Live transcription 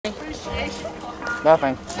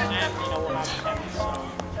Nothing.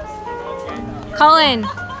 Kaelen,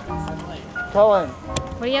 Kaelen.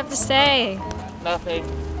 what do you have to say? Nothing.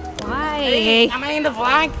 Why? Hey, am I in the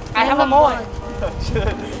vlog? I have a more.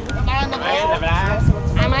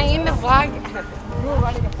 Am I in the vlog? You were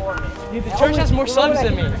running it for me. Dude, the church has more subs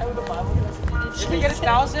than me. If they get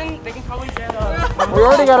 1,000, they can probably get We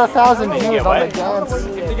already got 1,000 views on the dance.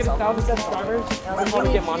 If they get 1,000 subscribers, they'll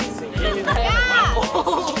probably get monetization.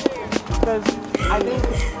 Because I think.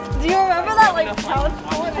 Do you remember that challenge?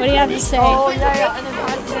 What do you have to say? Oh yeah, and then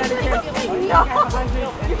I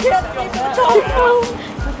you can't make that.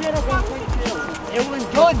 It was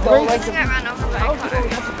good though. I ran over by a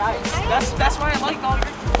car. That's why I liked all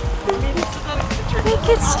your meetings. Make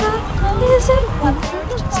it stop. Is it?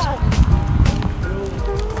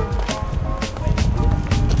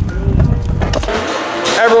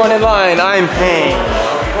 Everyone in line, I'm paying.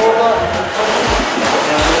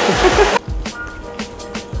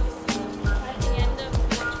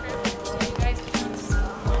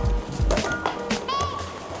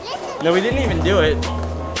 No, we didn't even do it.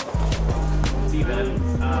 See then,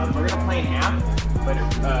 we're gonna play an app, but it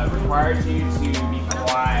requires you to be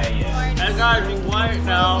quiet. I gotta be quiet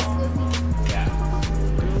now. Yeah.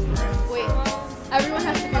 Wait, everyone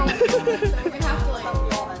has to go.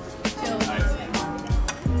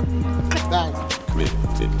 So we have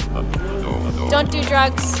to chill. Don't do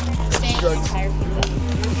drugs. Drugs. Oh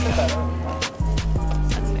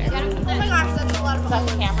my gosh, that's a lot of fun.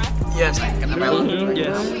 Camera? Yes. Am I allowed?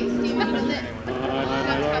 Yes.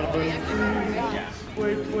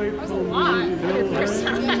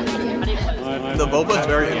 The boba is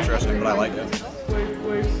very interesting, but I like it.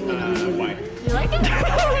 Why? You like it?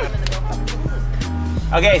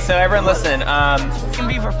 Okay, so everyone listen. It's gonna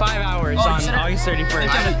be for 5 hours on August 31st.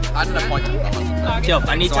 I didn't appoint him. Yo,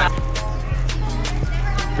 I need time.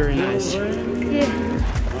 Very nice.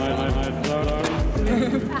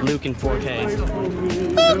 Luke in 4K.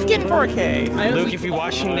 Luke in 4K. Luke, if you're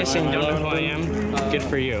watching this and you don't know who I am, good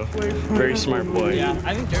for you. Very smart boy. Yeah,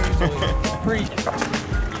 I think Jeremy's pretty.